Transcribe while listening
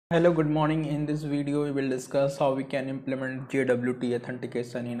Hello, good morning. In this video, we will discuss how we can implement JWT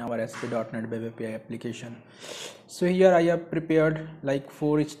authentication in our ASP.NET Web API application. So here I have prepared like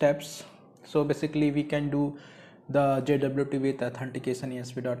 4 steps. So basically we can do the JWT with authentication in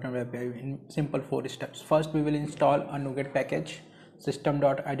ASP.NET Web API in simple 4 steps. First, we will install a NuGet package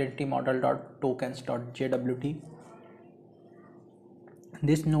system.identitymodel.tokens.jwt.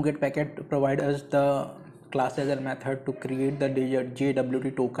 This NuGet packet provides us the classes and method to create the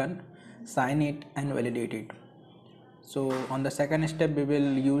JWT token, sign it and validate it. So on the second step, we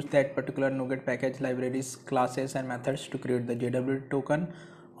will use that particular NuGet package libraries, classes and methods to create the JWT token.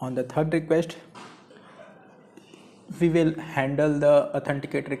 On the third request, we will handle the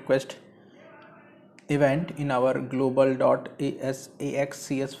authenticate request event in our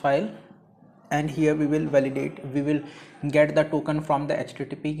global.asaxcs file, and here we will get the token from the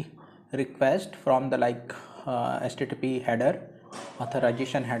http request from the http header,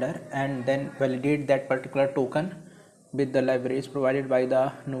 authorization header, and then validate that particular token with the libraries provided by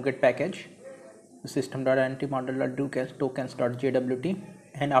the NuGet package system.identitymodel.tokens.jwt.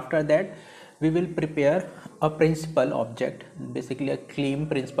 And after that we will prepare a principal object, basically a claim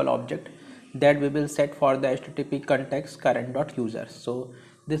principal object, that we will set for the http context current.user. So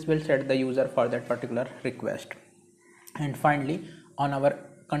this will set the user for that particular request. And finally, on our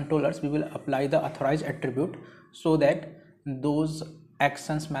controllers we will apply the authorized attribute so that those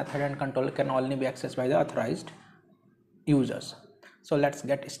actions, method and controller can only be accessed by the authorized users. So let's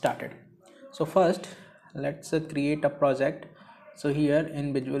get started. So first let's create a project. So here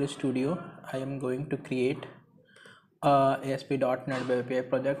in Visual Studio I am going to create a ASP.NET Web API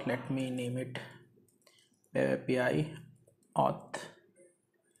project. Let me name it Web API auth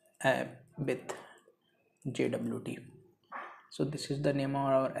app with JWT. So this is the name of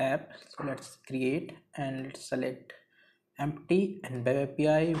our app. So let's create and let's select empty and Web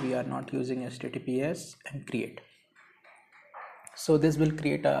API. We are not using HTTPS, and create. So this will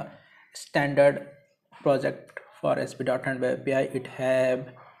create a standard project for ASP.NET Web API. It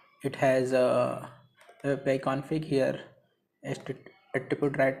has a Web API config. Here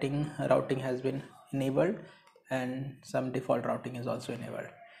attribute routing has been enabled and some default routing is also enabled.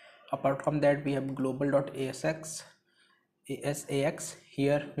 Apart from that, we have global.asax.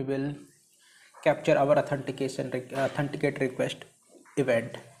 Here we will capture our authenticate request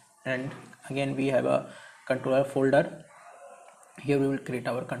event, and again we have a controller folder. Here we will create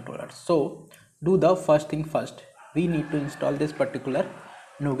our controller. So do the first thing first. We need to install this particular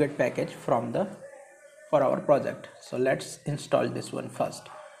NuGet package for our project. So let's install this one first.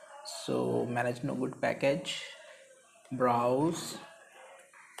 So manage NuGet package, browse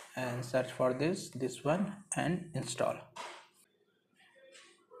and search for this one and install.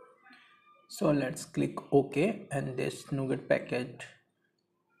 So let's click OK, and this NuGet package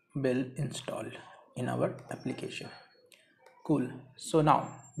will install in our application. Cool. So now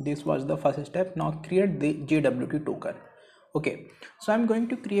this was the first step. Now create the JWT token. Okay, so I'm going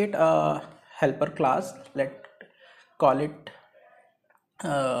to create a helper class. Let's call it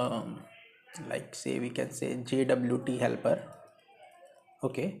like say we can say JWT helper.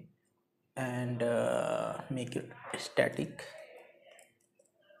 Okay, and make it static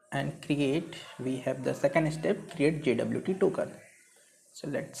and create. We have the second step, create JWT token. So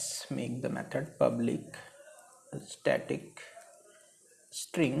let's make the method public static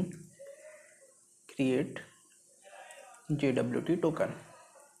string create JWT token.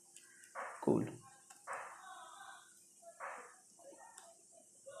 Cool.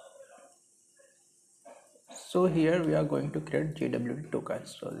 So here we are going to create JWT token.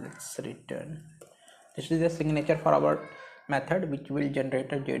 So let's return. This is the signature for our method which will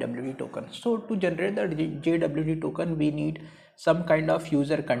generate a JWT token. So to generate the JWT token, we need some kind of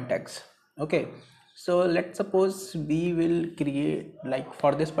user context. Okay. So let's suppose we will create, like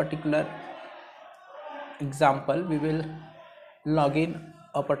for this particular example, we will log in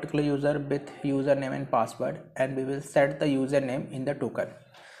a particular user with username and password, and we will set the username in the token.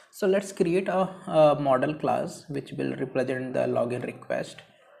 So let's create a model class which will represent the login request.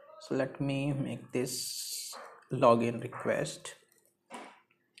 So let me make this login request,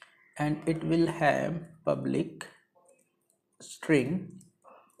 and it will have public string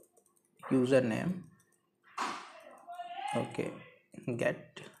username. Okay,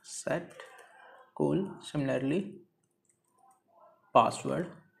 get set. Cool. Similarly password,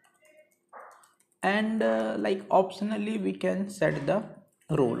 and like optionally we can set the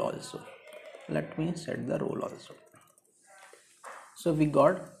role also. Let me set the role also. So we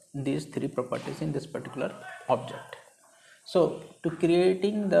got these three properties in this particular object. So to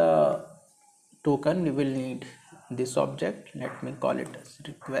creating the token, we will need this object, let me call it as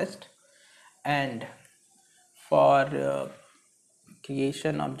request. And for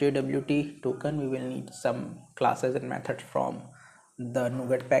creation of JWT token, we will need some classes and methods from the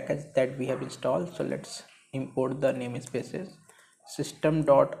NuGet package that we have installed. So let's import the namespaces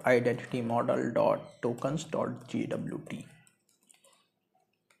system.identitymodel.tokens.jwt.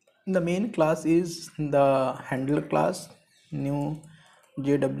 The main class is the handler class, new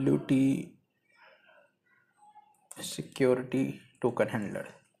JWT security token handler.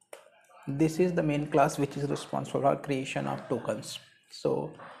 This is the main class which is responsible for creation of tokens.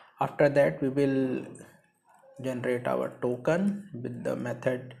 So after that we will generate our token with the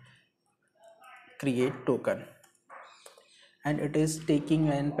method create token, and it is taking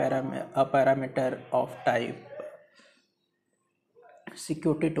a parameter of type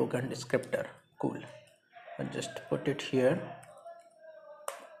security token descriptor. Cool. I'll just put it here.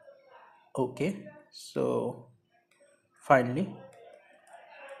 Okay, so finally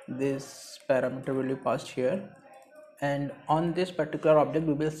this parameter will be passed here, and on this particular object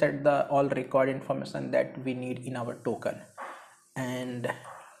we will set the all required information that we need in our token, and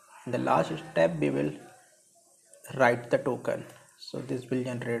in the last step we will write the token. So this will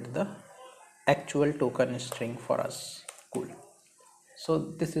generate the actual token string for us. Cool. So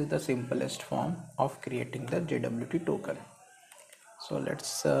this is the simplest form of creating the JWT token. So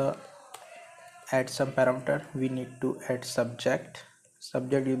let's add some parameter. We need to add subject.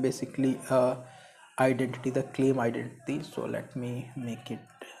 Subject is basically identity, the claim identity. So let me make it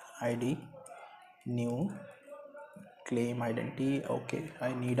id new claim identity. Okay,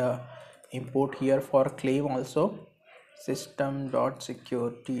 I need a import here for claim also,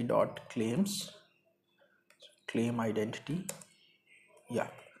 system.security.claims claim identity. Yeah,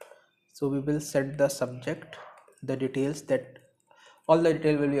 so we will set the subject, the details, that all the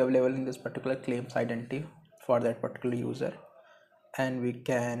detail will be available in this particular claims identity for that particular user, and we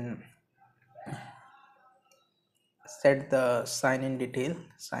can set the sign in detail,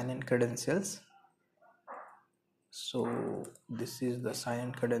 sign in credentials. So this is the sign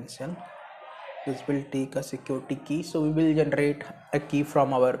in credential. This will take a security key. So we will generate a key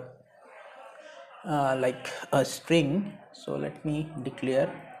from our like a string. So let me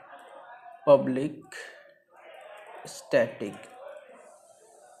declare public static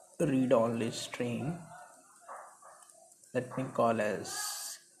read only string. Let me call as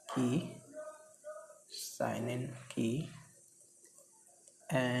key, sign in key,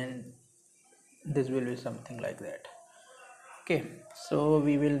 and this will be something like that. Okay, so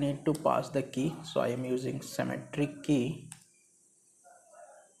we will need to pass the key. So I am using symmetric key,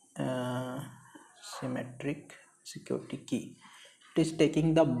 symmetric security key. It is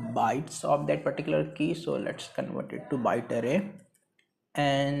taking the bytes of that particular key, so let's convert it to byte array,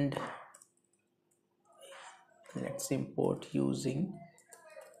 and let's import using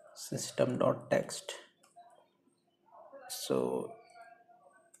system.text. So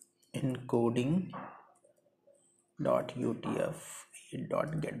encoding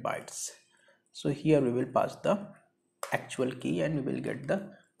 .utf-get bytes. So here we will pass the actual key and we will get the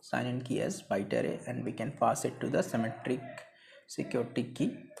sign in key as byte array, and we can pass it to the symmetric security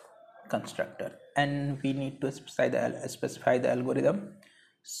key constructor, and we need to specify the algorithm.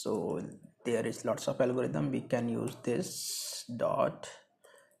 So there is lots of algorithm. We can use this dot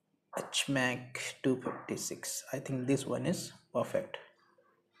hmac 256. I think this one is perfect.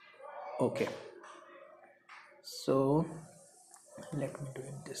 Okay, so let me do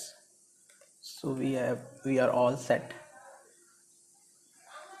this. So we are all set,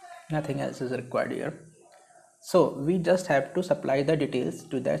 nothing else is required here. So we just have to supply the details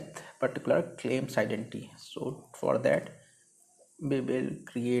to that particular claims identity. So for that we will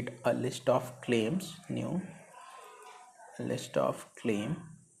create a list of claims, new list of claim,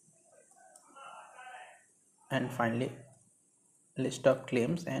 and finally list of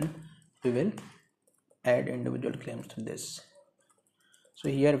claims, and we will add individual claims to this. So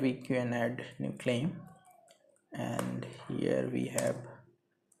here we can add new claim, and here we have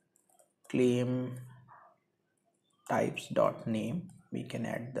claim types dot name. We can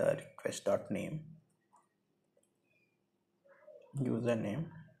add the request dot name,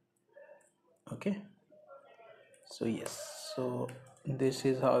 username. Okay, so yes, so this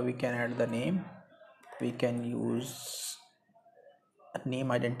is how we can add the name. We can use a name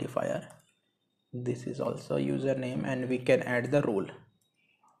identifier. This is also username, and we can add the role.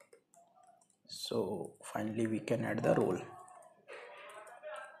 So finally we can add the role,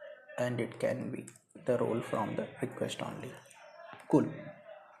 and it can be the role from the request only. Cool.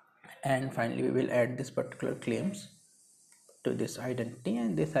 And finally we will add this particular claims to this identity,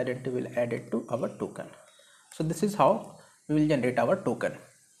 and this identity will add it to our token. So this is how we will generate our token.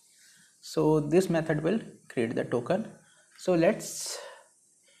 So this method will create the token. So let's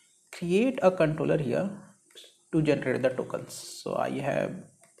create a controller here to generate the tokens. So I have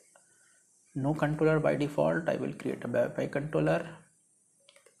no controller by default. I will create a by controller.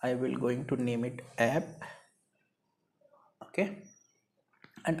 I will going to name it app. Okay,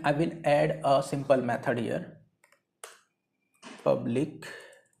 and I will add a simple method here, public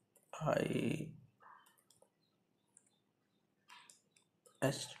I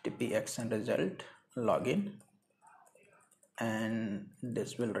http action result login, and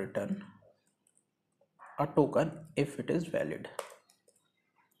this will return a token if it is valid,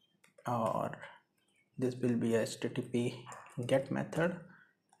 or this will be a http get method,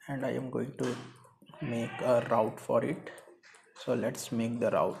 and I am going to make a route for it. So let's make the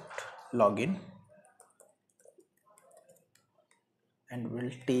route login, and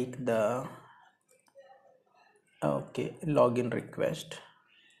we'll take the login request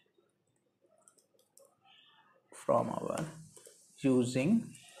from our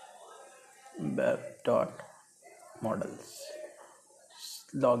using web.models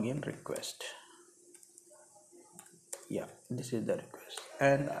login request. Yeah, this is the request,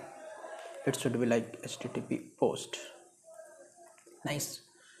 and it should be like http post. Nice.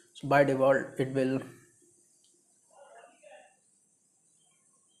 So by default it will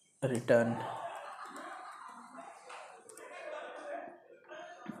return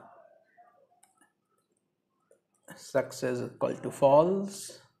success equal to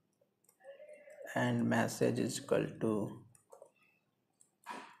false and message is equal to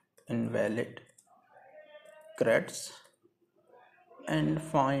invalid creds, and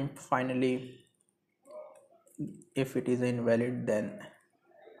finally if it is invalid then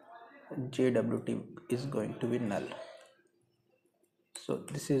JWT is going to be null. So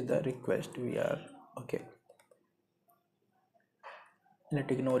this is the request we are okay.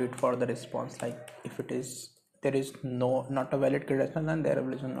 Let's ignore it for the response. Like if it is there is not a valid credential, then there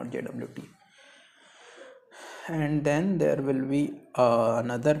will be not JWT. And then there will be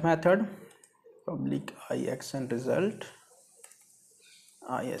another method, public I action result,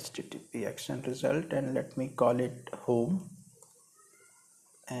 I http action result, and let me call it home,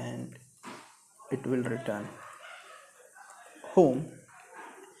 and it will return home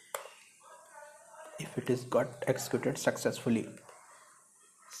if it is got executed successfully.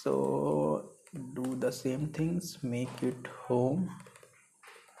 So do the same things, make it home,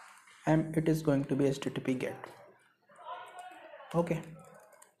 and it is going to be http get. Okay,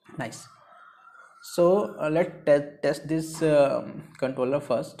 nice. So let's test this controller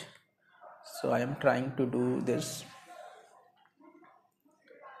first. So I am trying to do this.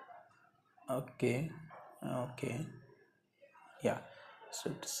 Okay, yeah, so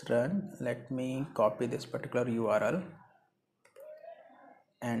it's run. Let me copy this particular URL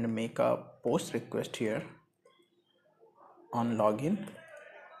and make a post request here on login,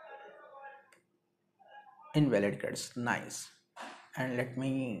 invalid creds. Nice. And let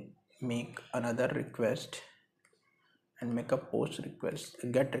me make another request and make a post request,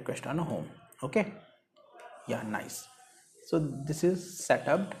 get request on home. Okay, yeah, nice. So this is set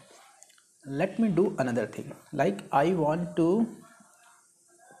up. Let me do another thing. Like I want to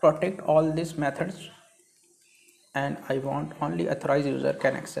protect all these methods, and I want only authorized user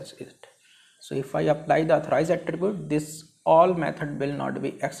can access it. So if I apply the authorized attribute, this all method will not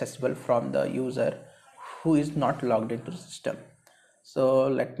be accessible from the user who is not logged into the system. So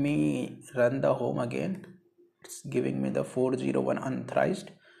let me run the home again. It's giving me the 401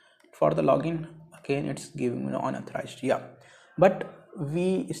 unauthorized. For the login again, it's giving me the unauthorized. Yeah, but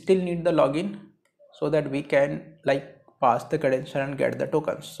we still need the login so that we can like pass the credential and get the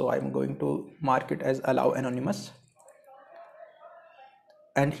tokens. So I'm going to mark it as allow anonymous,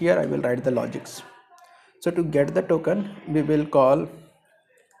 and here I will write the logics. So to get the token, we will call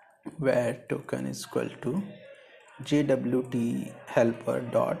where token is equal to JWT helper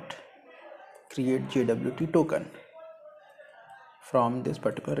dot create JWT token from this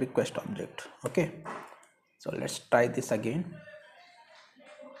particular request object. Okay, so let's try this again.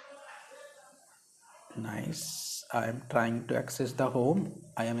 Nice. I am trying to access the home.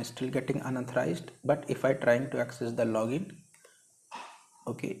 I am still getting unauthorized, but if I trying to access the login,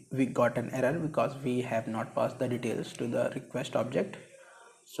 okay, we got an error because we have not passed the details to the request object.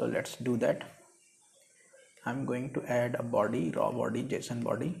 So let's do that. I'm going to add a body, raw body, JSON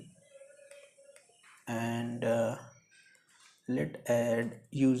body, and let add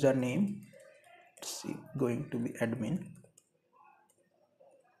username. Let's see, going to be admin,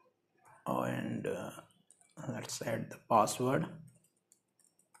 and let's add the password.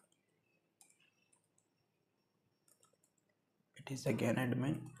 is again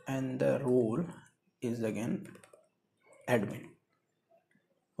admin, and the role is again admin.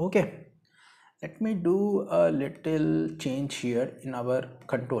 Okay, let me do a little change here in our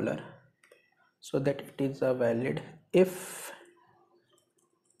controller so that it is a valid if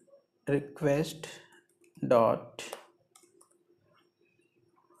request dot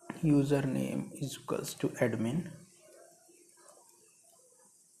username is equals to admin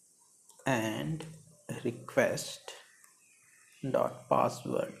and request dot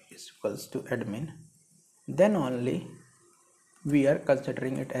password is equals to admin, then only we are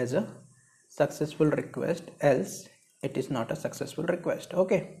considering it as a successful request, else it is not a successful request.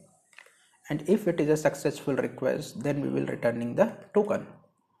 Okay, and if it is a successful request, then we will returning the token.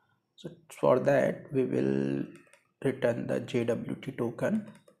 So for that we will return the JWT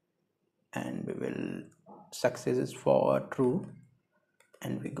token and we will success is for true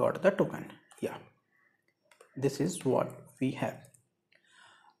and we got the token. Yeah, this is what we have.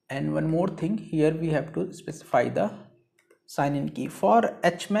 And one more thing, here we have to specify the sign-in key. For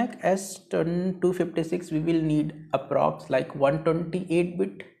HMAC S256 we will need approx like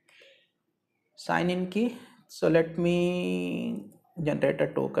 128-bit sign-in key. So let me generate a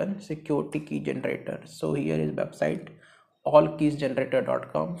token, security key generator. So here is website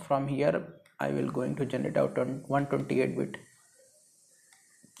allkeysgenerator.com. From here I will going to generate out 128-bit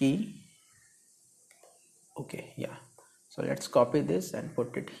key. Okay, yeah, so let's copy this and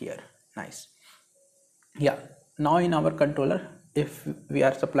put it here. Nice. Yeah, now in our controller, if we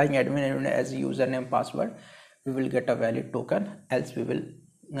are supplying admin as username password, we will get a valid token, else we will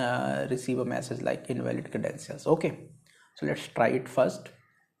receive a message like invalid credentials. Okay, so let's try it first.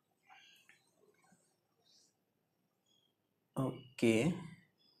 Okay,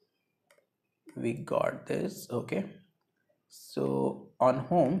 we got this. Okay, so on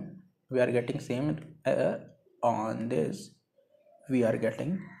home we are getting same on this we are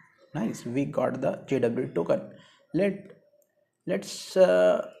getting. Nice, we got the JW token. Let's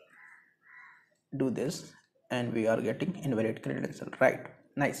do this and we are getting invalid credential, right?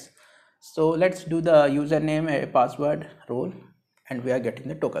 Nice. So let's do the username, a password, role, and we are getting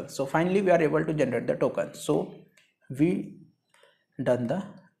the token. So finally we are able to generate the token. So we done the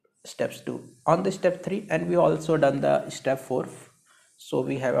steps 2 on the step 3 and we also done the step 4. So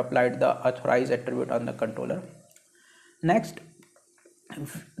we have applied the authorize attribute on the controller. Next,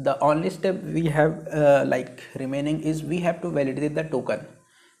 the only step we have like remaining is we have to validate the token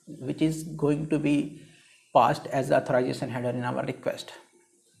which is going to be passed as the authorization header in our request.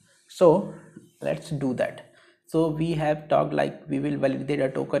 So let's do that. So we have talked like we will validate a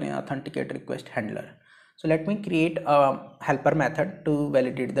token in authenticate request handler. So let me create a helper method to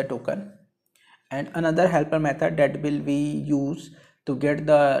validate the token and another helper method that will be used to get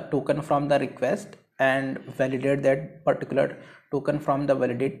the token from the request and validate that particular token from the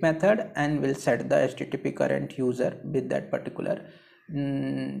validate method, and will set the HTTP current user with that particular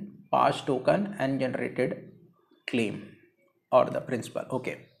passed token and generated claim or the principal.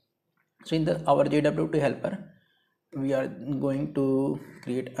 Okay, so in the our JWT helper we are going to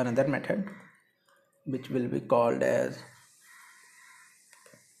create another method which will be called as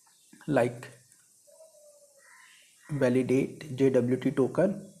like validate JWT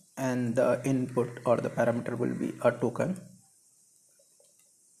token, and the input or the parameter will be a token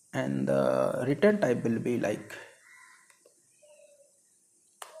and the return type will be like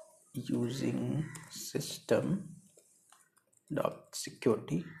using system dot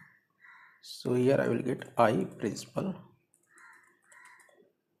security. So here I will get I principal.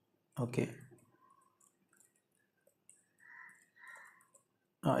 Okay,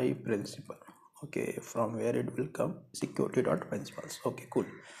 I principal. Okay, from where it will come security dot principals. Okay, cool.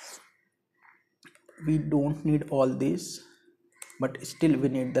 We don't need all these, but still we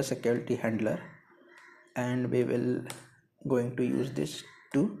need the security handler and we will going to use this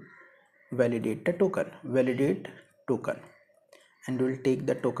to validate the token. Validate token, and we'll take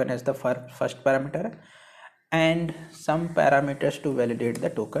the token as the first parameter and some parameters to validate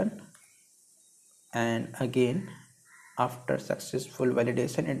the token, and again after successful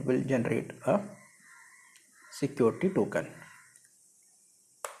validation it will generate a security token.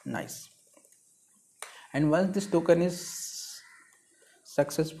 Nice. And once this token is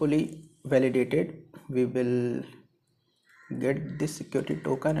successfully validated, we will get this security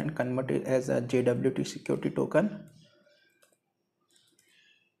token and convert it as a JWT security token,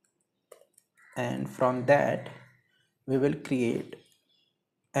 and from that we will create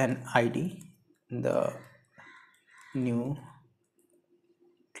an ID, the new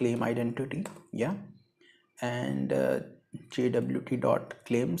claim identity. Yeah, and JWT dot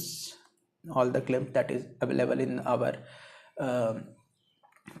claims, all the claims that is available in our um,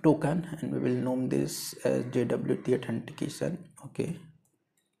 token, and we will name this as JWT authentication. Okay,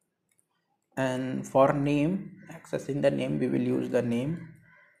 and for name, accessing the name, we will use the name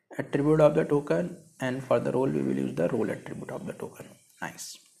attribute of the token, and for the role we will use the role attribute of the token.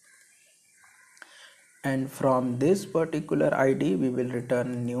 Nice. And from this particular ID we will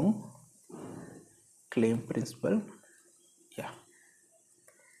return new claim principal. Yeah,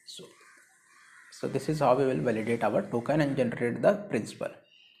 so this is how we will validate our token and generate the principal.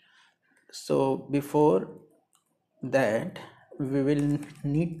 So before that, we will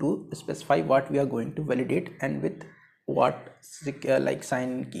need to specify what we are going to validate and with what like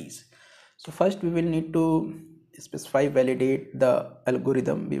sign keys. So first we will need to specify validate the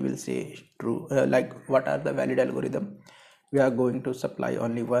algorithm. We will say true, like what are the valid algorithm. We are going to supply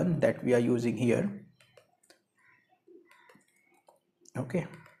only one that we are using here. Okay,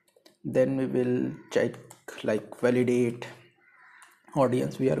 then we will check like validate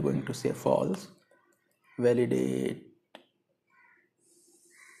audience. We are going to say false. Validate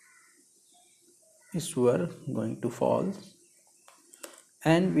issuer, going to false,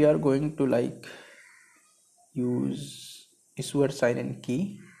 and we are going to like use issuer sign in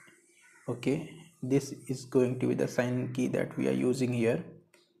key. Okay, this is going to be the sign in key that we are using here,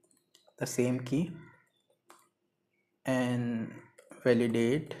 the same key, and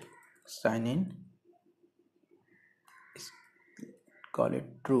validate sign in is, call it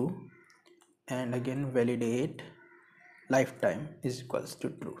true, and again validate lifetime is equals to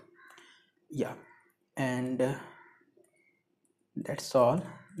true. Yeah, and that's all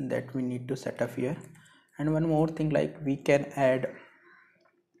that we need to set up here. And one more thing, like we can add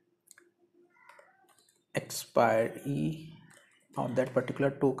expiry of that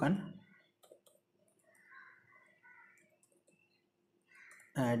particular token.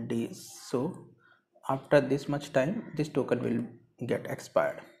 Add this, so after this much time this token will get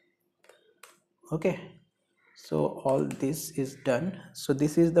expired. Okay, so all this is done. So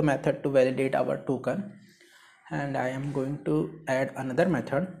this is the method to validate our token, and I am going to add another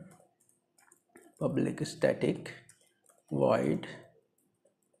method, public static void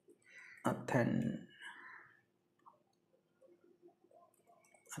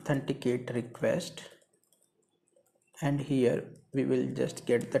authenticate request, and here we will just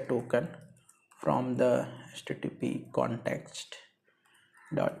get the token from the http context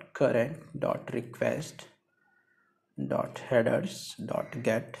dot current dot request dot headers dot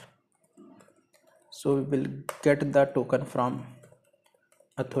get. So we will get the token from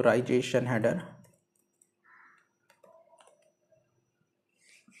authorization header,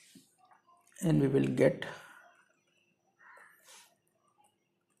 and we will get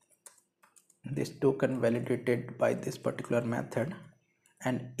this token validated by this particular method.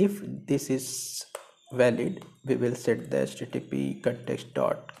 And if this is valid, we will set the http context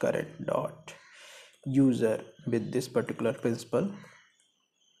dot current dot user with this particular principal,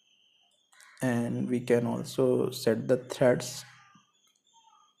 and we can also set the threads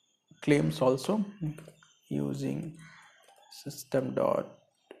claims also using system dot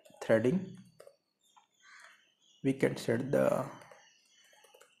threading. We can set the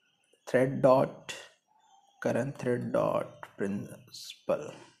thread dot current thread dot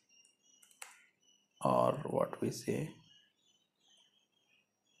principal, or what we say,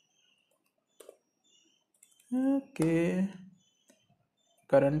 okay,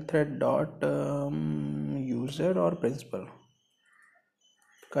 current thread dot user or principal,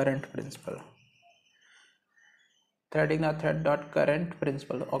 current principal, threading a thread dot current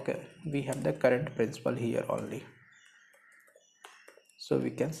principal. Okay, we have the current principal here only, so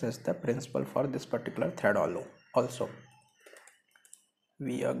we can set the principal for this particular thread also.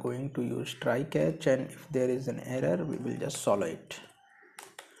 We are going to use try catch, and if there is an error we will just solve it.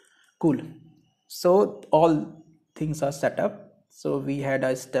 Cool. So all things are set up. So we had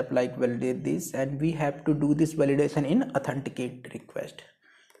a step like validate this, and we have to do this validation in authenticate request.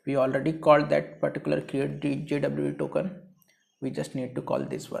 We already called that particular create JWT token. We just need to call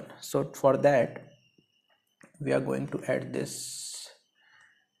this one. So for that we are going to add this,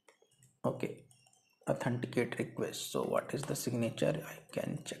 okay, authenticate request. So what is the signature? I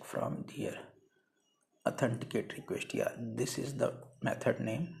can check from here. Authenticate request. Yeah, this is the method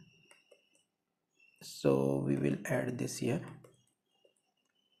name. So we will add this here,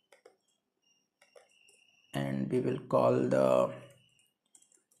 and we will call the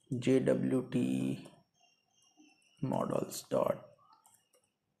JWT models dot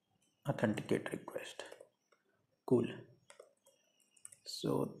authenticate request. Cool.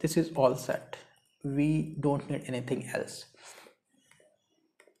 So this is all set. We don't need anything else.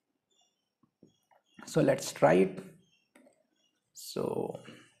 So let's try it. So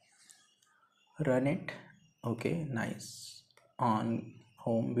run it. Okay, nice. On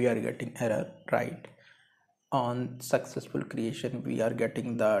home we are getting error, right? On successful creation we are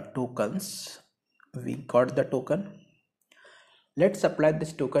getting the tokens. We got the token. Let's apply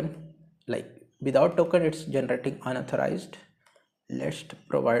this token. Like without token it's generating unauthorized. Let's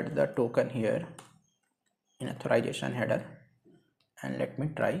provide the token here in authorization header, and let me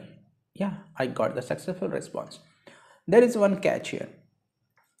try. Yeah, I got the successful response. There is one catch here.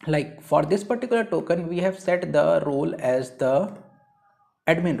 Like for this particular token we have set the role as the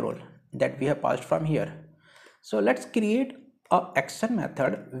admin role that we have passed from here. So let's create a action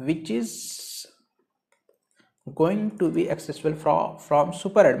method which is going to be accessible from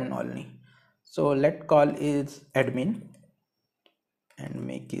super admin only. So let call is admin and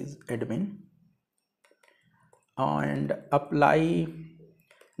make is admin, and apply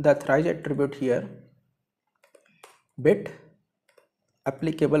the thrice attribute here, bit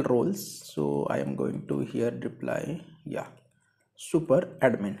applicable roles. So I am going to here reply, yeah, super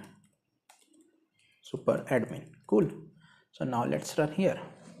admin. Cool. So now let's run here.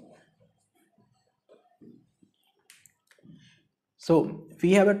 So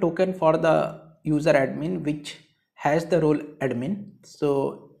we have a token for the user admin which has the role admin.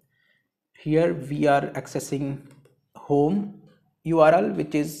 So here we are accessing home URL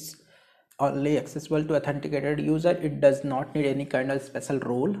which is only accessible to authenticated user. It does not need any kind of special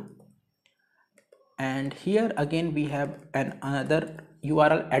role. And here again we have another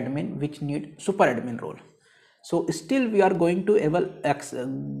URL admin which need super admin role. So still we are going to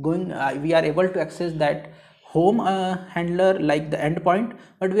we are able to access that home handler like the endpoint,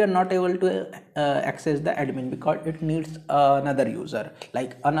 but we are not able to access the admin because it needs another user,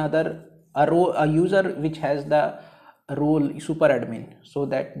 like a user which has the role super admin, so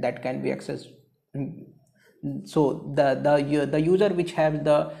that can be accessed. So the user which have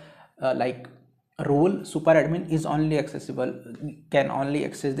the like role super admin is only accessible, can only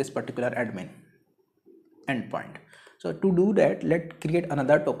access this particular admin endpoint. So to do that, let's create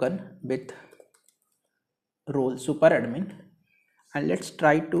another token with role super admin, and let's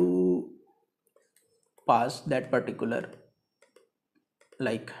try to pass that particular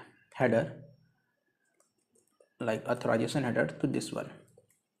like header, like authorization header to this one.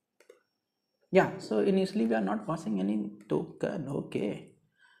 Yeah, so initially we are not passing any token. Okay,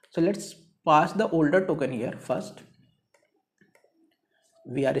 so let's pass the older token here first.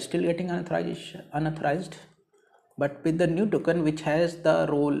 We are still getting unauthorized, but with the new token which has the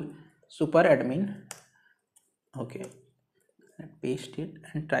role super admin. Okay, paste it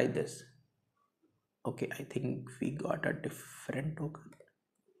and try this. Okay, I think we got a different token.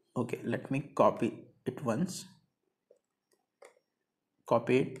 Okay, let me copy it once,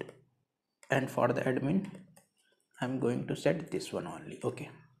 copy it, and for the admin I'm going to set this one only. Okay,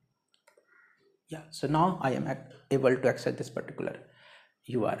 yeah, so now I am able to access this particular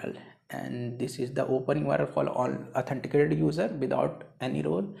URL, and this is the open URL for all authenticated user without any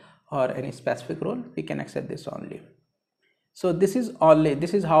role or any specific role. We can access this only. So this is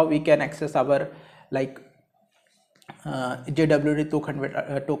how we can access our like JWT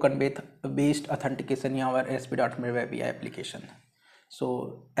token based authentication in our ASP.NET Web API application.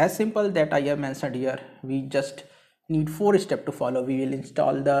 So as simple that I have mentioned here, we just need 4 steps to follow. We will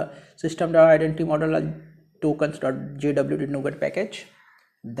install the system.identity model tokens.jwt NuGet package.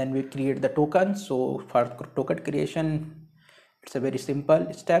 Then we create the token. So for token creation, it's a very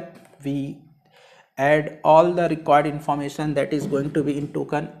simple step. We add all the required information that is going to be in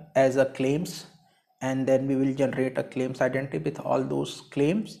token as a claims, and then we will generate a claims identity with all those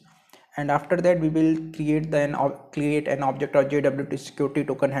claims, and after that we will create an object or JWT security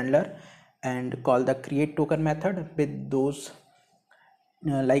token handler and call the create token method with those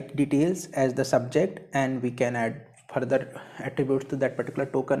like details as the subject, and we can add further attributes to that particular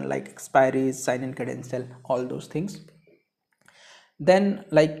token like expiries, sign in credential, all those things. Then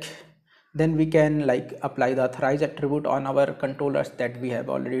then we can like apply the authorize attribute on our controllers that we have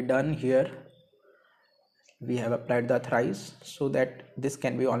already done here. We have applied the authorize so that this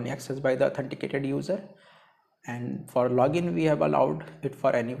can be only accessed by the authenticated user, and for login we have allowed it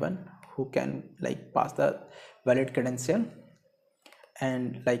for anyone who can like pass the valid credential,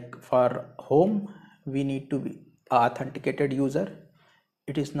 and like for home we need to be authenticated user.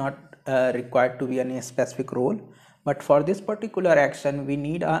 It is not required to be any specific role, but for this particular action we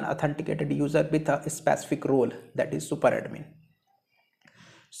need an authenticated user with a specific role, that is super admin.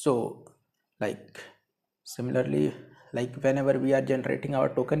 So like similarly, like whenever we are generating our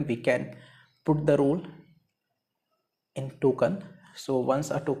token, we can put the role in token. So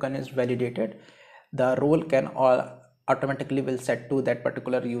once a token is validated, the role can all automatically will set to that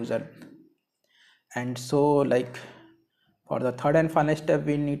particular user. And so like for the third and final step,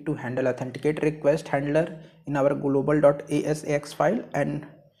 we need to handle authenticate request handler in our global.asax file. And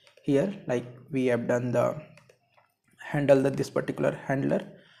here like we have done the handle this particular handler,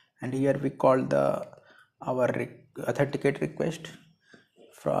 and here we call the our authenticate request.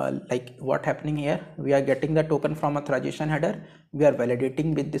 For like what happening here, we are getting the token from authorization header, we are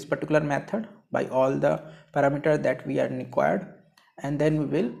validating with this particular method by all the parameters that we are required, and then we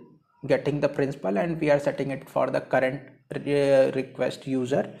will getting the principal, and we are setting it for the current request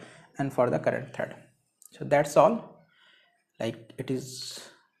user and for the current thread. So that's all. Like it is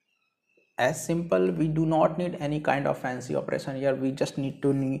as simple. We do not need any kind of fancy operation here. We just need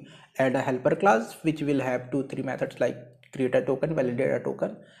to add a helper class which will have 2-3 methods like create a token, validate a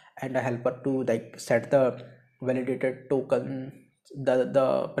token, and a helper to like set the validated token,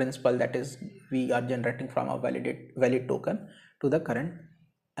 the principal that is we are generating from a valid token to the current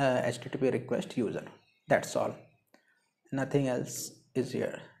http request user. That's all, nothing else is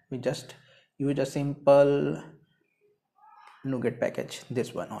here. We just use a simple NuGet package,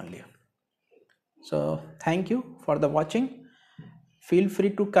 this one only. So thank you for the watching. Feel free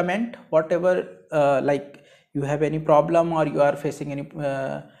to comment whatever like you have any problem or you are facing any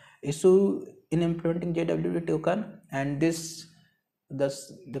issue in implementing JWT token, and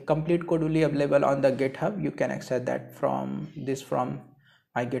the complete code will be available on the GitHub. You can access that from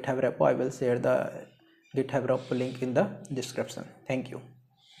my GitHub repo. I will share the GitHub repo link in the description. Thank you.